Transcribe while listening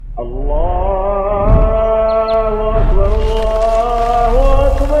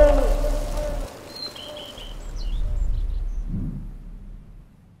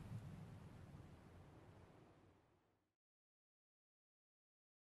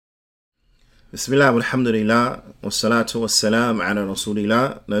Bismillah walhamdulillah wassalatu wassalam ala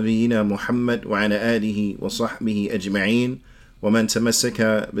rasulillah nabiyyina Muhammad wa ala alihi wa sahbihi ajma'in wa man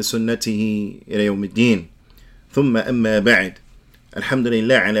tamassaka bisunnatihi ila yawmiddin thumma amma ba'd.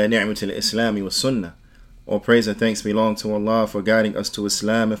 Alhamdulillah ala ni'matil islami was sunnah. All praise and thanks belong to Allah for guiding us to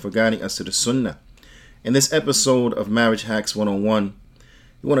Islam and for guiding us to the sunnah. In this episode of Marriage Hacks 101,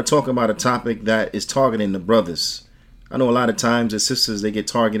 we want to talk about a topic that is targeting the brothers. I know a lot of times the sisters, they get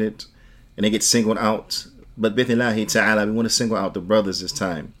targeted and they get singled out. But bithillahi ta'ala, we want to single out the brothers this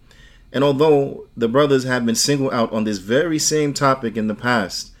time. And although the brothers have been singled out on this very same topic in the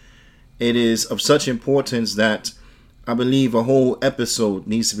past, it is of such importance that I believe a whole episode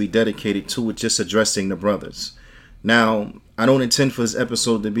needs to be dedicated to it, just addressing the brothers. Now, I don't intend for this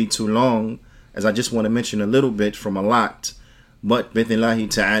episode to be too long, as I just want to mention a little bit from a lot. But bithillahi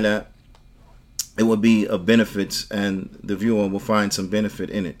ta'ala, it will be of benefit and the viewer will find some benefit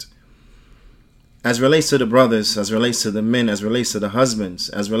in it. As relates to the brothers, as relates to the men, as relates to the husbands,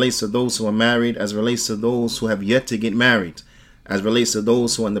 as relates to those who are married, as relates to those who have yet to get married, as relates to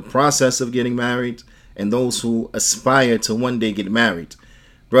those who are in the process of getting married, and those who aspire to one day get married.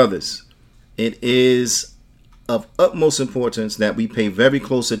 Brothers, it is of utmost importance that we pay very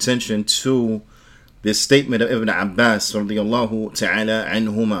close attention to this statement of Ibn Abbas radiyallahu ta'ala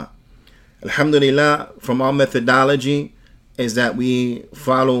anhuma. Alhamdulillah, from our methodology is that we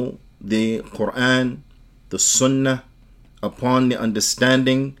follow the Quran, the Sunnah, upon the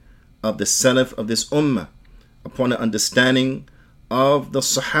understanding of the Salaf of this Ummah, upon the understanding of the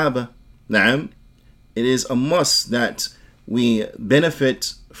Sahaba. Na'am, it is a must that we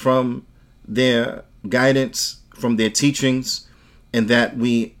benefit from their guidance, from their teachings, and that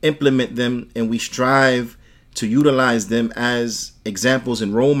we implement them and we strive to utilize them as examples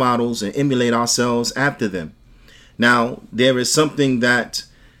and role models and emulate ourselves after them. Now, there is something that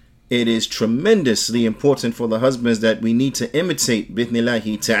it is tremendously important for the husbands that we need to imitate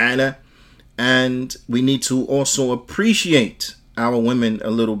bithnillahi ta'ala, and we need to also appreciate our women a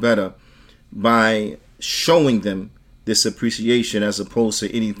little better by showing them this appreciation as opposed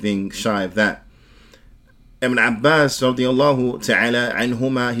to anything shy of that. Ibn Abbas radiyallahu ta'ala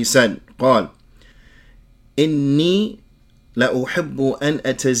anhuma, he said, قال إني لأحب أن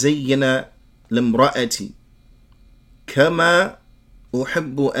أتزين لامرأتي كما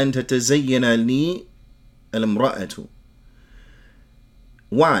أحب أن تتزين لي المرأة.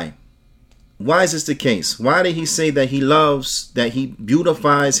 Why? Why is this the case? Why did he say that he loves, that he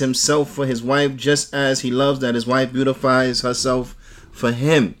beautifies himself for his wife just as he loves that his wife beautifies herself for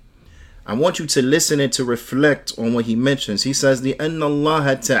him? I want you to listen and to reflect on what he mentions. He says, لِأَنَّ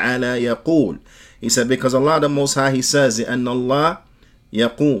اللَّهَ تَعَالَى يَقُولُ. He said, because Allah the Most High, he says, لِأَنَّ اللَّهَ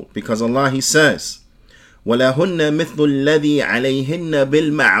يَقُولُ. Because Allah, he says, وَلَهُنَّ مِثْلُ الَّذِي عَلَيْهِنَّ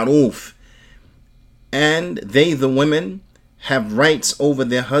بِالْمَعْرُوفِ. And they, the women, have rights over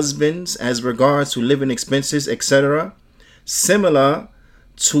their husbands as regards to living expenses, etc., similar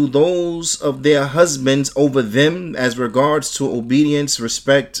to those of their husbands over them as regards to obedience,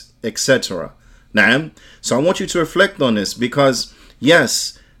 respect, etc. Naam. So I want you to reflect on this, because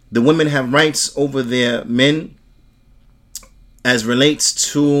yes, the women have rights over their men as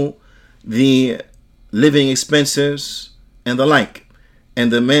relates to the living expenses and the like,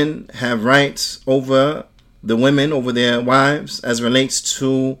 and the men have rights over the women, over their wives, as relates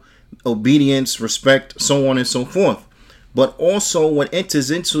to obedience, respect, so on and so forth. But also what enters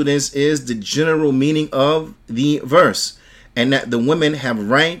into this is the general meaning of the verse, and that the women have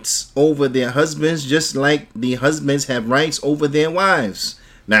rights over their husbands just like the husbands have rights over their wives.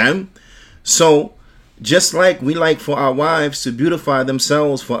 Now, so just like we like for our wives to beautify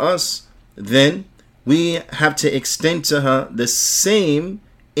themselves for us, then we have to extend to her the same,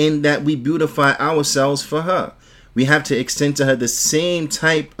 in that we beautify ourselves for her. We have to extend to her the same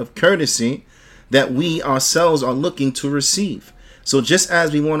type of courtesy that we ourselves are looking to receive. So just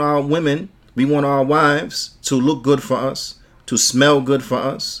as we want our women, we want our wives to look good for us, to smell good for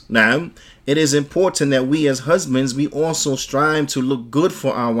us. Now, it is important that we as husbands, we also strive to look good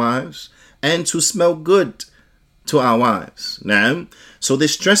for our wives and to smell good to our wives. Now, so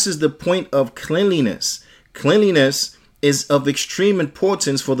this stresses the point of cleanliness. Cleanliness is of extreme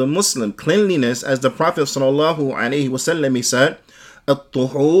importance for the Muslim. Cleanliness, as the Prophet sallallahu alaihi wasallam, he said,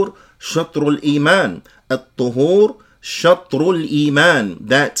 "At-tuhur shatrul iman." At-tuhur shatrul iman.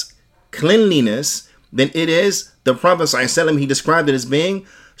 That cleanliness, then it is, the Prophet sallallahu alaihi wasallam, he described it as being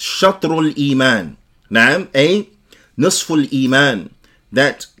shatrul iman. Naam, a nusful iman.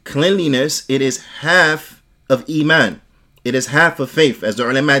 That cleanliness, it is half of iman. It is half of faith. As the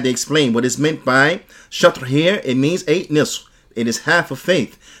ulama, they explain what is meant by shatr here. It means a nisf. It is half of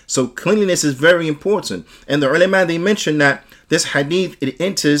faith. So cleanliness is very important. And the ulama, they mention that this hadith, it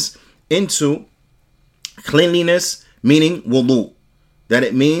enters into cleanliness, meaning wudu. That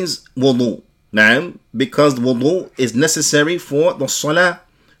it means wudu. Naam, because wudu is necessary for the salah.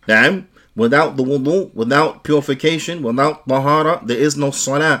 Naam, without the wudu, without purification, without tahara, there is no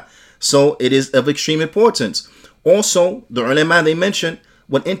salah. So it is of extreme importance. Also, the ulama, they mention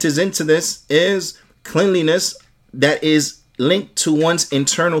what enters into this is cleanliness that is linked to one's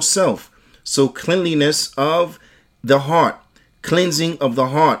internal self. So cleanliness of the heart, cleansing of the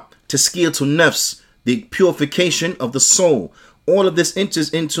heart, taskiyatul nafs, the purification of the soul. All of this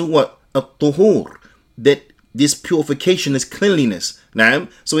enters into what? A tuhur, that this purification is cleanliness. Naam.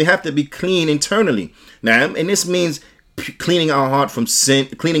 So we have to be clean internally. Naam. And this means cleaning our heart from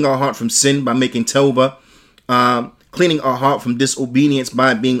sin by making tawbah, cleaning our heart from disobedience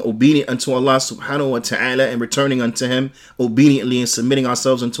by being obedient unto Allah subhanahu wa ta'ala and returning unto Him obediently and submitting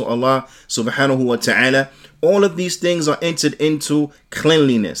ourselves unto Allah subhanahu wa ta'ala. All of these things are entered into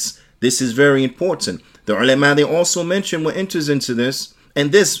cleanliness. This is very important. The ulama, they also mention what enters into this,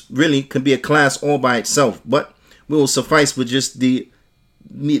 and this really can be a class all by itself, but we will suffice with just the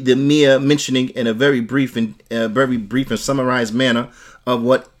mere mentioning in a very brief and summarized manner of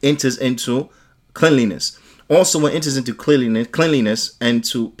what enters into cleanliness. Also, what enters into cleanliness and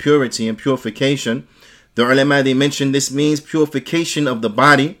to purity and purification, the ulama, they mention this means purification of the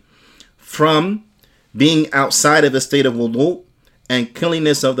body from being outside of a state of wudu, and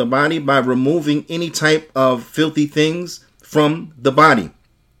cleanliness of the body by removing any type of filthy things from the body.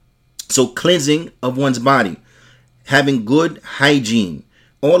 So cleansing of one's body, having good hygiene.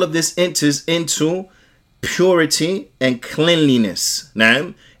 All of this enters into purity and cleanliness.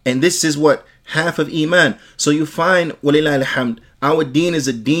 Naam. And this is what? Half of Iman. So you find, walillah alhamd, our deen is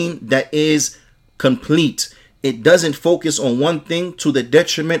a deen that is complete. It doesn't focus on one thing to the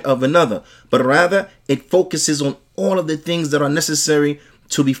detriment of another, but rather it focuses on all of the things that are necessary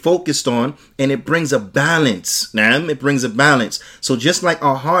to be focused on, and it brings a balance. Naam, it brings a balance. So just like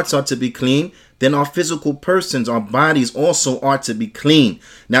our hearts are to be clean, then our physical persons, our bodies also are to be clean.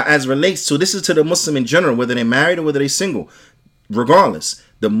 Now, as relates to, this is to the Muslim in general, whether they're married or whether they're single, regardless,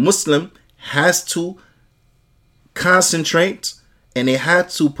 the Muslim has to concentrate and they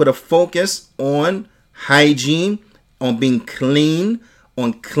have to put a focus on hygiene, on being clean,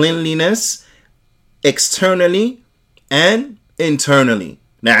 on cleanliness, externally and internally.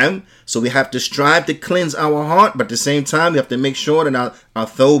 Naam. So we have to strive to cleanse our heart, but at the same time, we have to make sure that our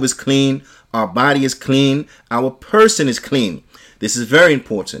thobe is clean, our body is clean, our person is clean. This is very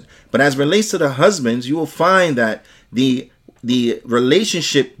important. But as relates to the husbands, you will find that the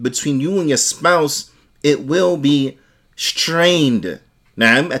relationship between you and your spouse, it will be strained.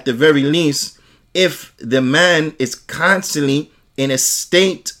 Naam, at the very least, if the man is constantly in a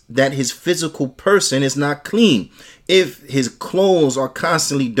state that his physical person is not clean, if his clothes are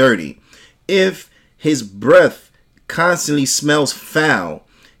constantly dirty, if his breath constantly smells foul,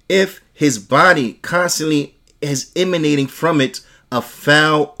 if his body constantly is emanating from it a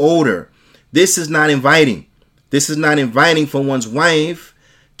foul odor, this is not inviting. This is not inviting for one's wife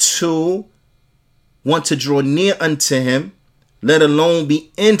to want to draw near unto him, let alone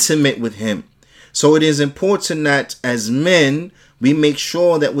be intimate with him. So it is important that as men, we make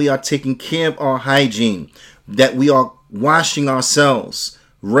sure that we are taking care of our hygiene, that we are washing ourselves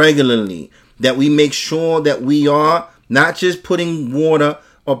regularly, that we make sure that we are not just putting water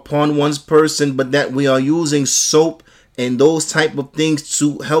upon one's person, but that we are using soap and those type of things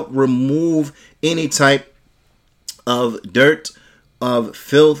to help remove any type of dirt, of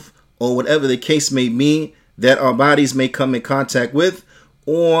filth, or whatever the case may be that our bodies may come in contact with,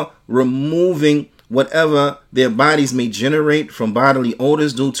 or removing whatever their bodies may generate from bodily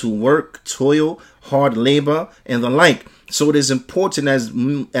odors due to work, toil, hard labor, and the like. So it is important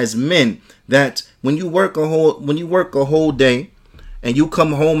as men that when you work a whole day and you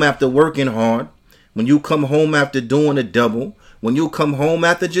come home after working hard, when you come home after doing a double, when you come home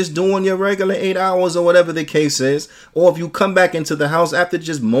after just doing your regular 8 hours or whatever the case is, or if you come back into the house after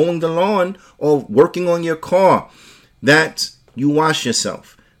just mowing the lawn or working on your car, that you wash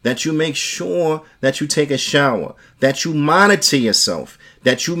yourself, that you make sure that you take a shower, that you monitor yourself,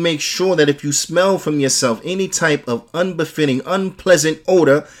 that you make sure that if you smell from yourself any type of unbefitting, unpleasant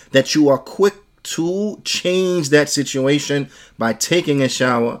odor, that you are quick to change that situation by taking a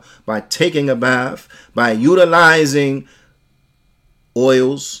shower, by taking a bath, by utilizing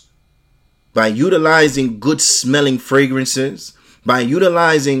oils, by utilizing good smelling fragrances, by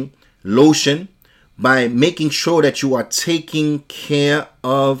utilizing lotion, by making sure that you are taking care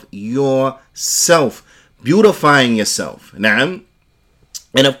of yourself, beautifying yourself. Na'am.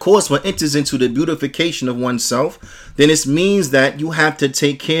 And of course, when it enters into the beautification of oneself, then it means that you have to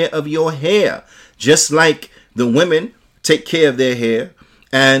take care of your hair. Just like the women take care of their hair,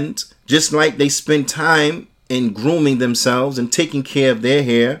 and just like they spend time in grooming themselves and taking care of their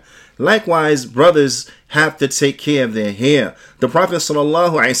hair, likewise, brothers have to take care of their hair. The Prophet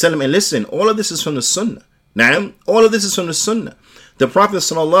ﷺ, and listen, all of this is from the Sunnah. Now, all of this is from the Sunnah. The Prophet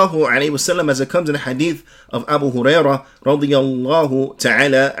ﷺ, as it comes in the hadith of Abu Hurairah radiyallahu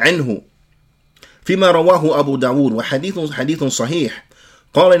ta'ala anhu, فيما رواه أبو داود وحديث صحيح،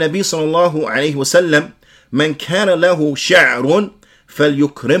 قال النبي صلى الله عليه وسلم من كان له شعر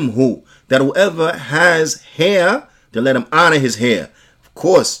فليكرمه, that whoever has hair, to let him honor his hair. Of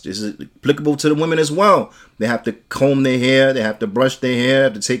course, this is applicable to the women as well. They have to comb their hair, they have to brush their hair,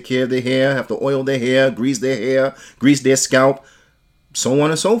 have to take care of their hair, have to oil their hair, grease their scalp, so on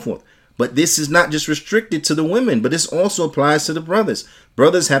and so forth. But this is not just restricted to the women, but this also applies to the brothers.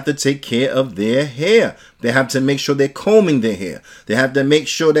 Brothers have to take care of their hair. They have to make sure they're combing their hair. They have to make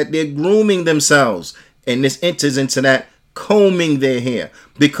sure that they're grooming themselves. And this enters into that combing their hair.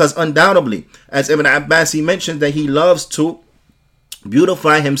 Because undoubtedly, as Ibn Abbas, he mentioned that he loves to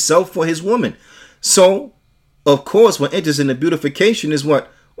beautify himself for his woman. So, of course, what enters in the beautification is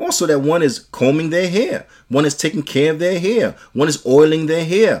what? Also that one is combing their hair. One is taking care of their hair. One is oiling their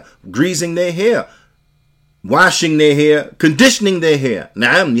hair, greasing their hair, washing their hair, conditioning their hair.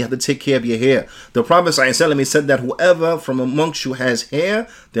 Now, you have to take care of your hair. The Prophet ﷺ said that whoever from amongst you has hair,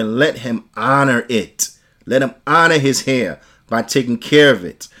 then let him honor it. Let him honor his hair by taking care of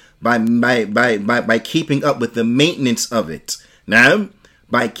it, by keeping up with the maintenance of it. Now,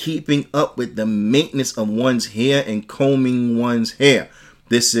 by keeping up with the maintenance of one's hair and combing one's hair.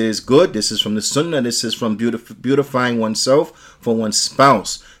 This is good. This is from the Sunnah. This is from beautifying oneself for one's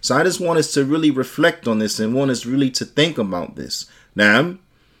spouse. So I just want us to really reflect on this and want us really to think about this. Now,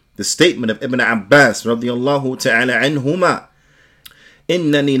 the statement of Ibn Abbas radiyallahu ta'ala anhuma,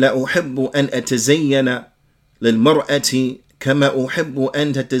 إنني لا أحب أن أتزين للمرأة كما أحب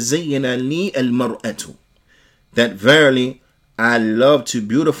أن تتزين لي المرأة. That verily I love to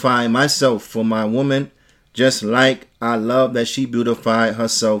beautify myself for my woman, just like I love that she beautify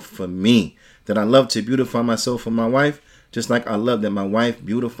herself for me. That I love to beautify myself for my wife, just like I love that my wife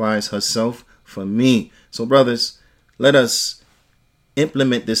beautifies herself for me. So brothers, let us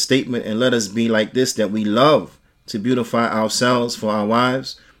implement this statement and let us be like this, that we love to beautify ourselves for our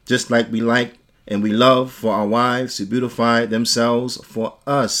wives, just like we like and we love for our wives to beautify themselves for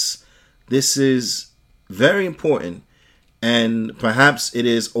us. This is very important, and perhaps it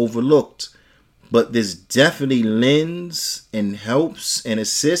is overlooked. But this definitely lends and helps and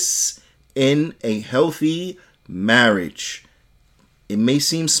assists in a healthy marriage. It may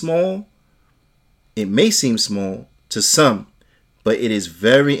seem small. It may seem small to some, but it is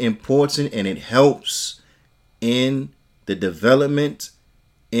very important, and it helps in the development,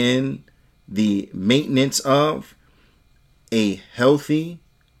 in the maintenance of a healthy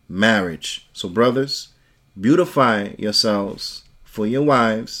marriage. So brothers, beautify yourselves for your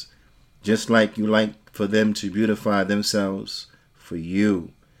wives, just like you like for them to beautify themselves for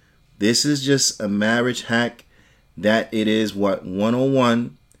you. This is just a marriage hack that it is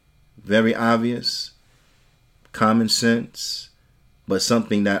 101, very obvious, common sense, but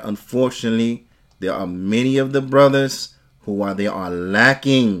something that unfortunately there are many of the brothers who are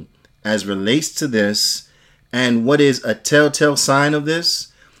lacking as relates to this. And what is a telltale sign of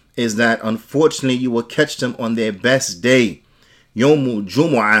this is that unfortunately you will catch them on their best day, Yawmul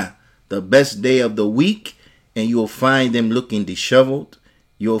Jumu'ah, the best day of the week, and you'll find them looking disheveled.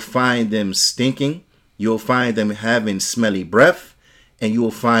 You'll find them stinking. You'll find them having smelly breath, and you will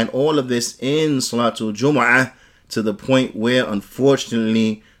find all of this in Salatul Jumu'ah, to the point where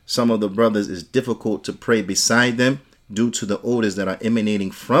unfortunately some of the brothers is difficult to pray beside them due to the odors that are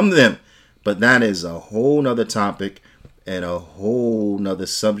emanating from them. But that is a whole nother topic and a whole nother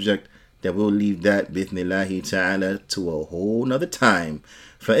subject that we'll leave that bithnillahi ta'ala to a whole nother time.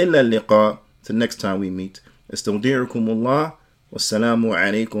 فإلا اللقاء, till next time we meet. استودعكم الله والسلام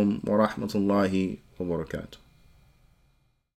عليكم ورحمة الله وبركاته.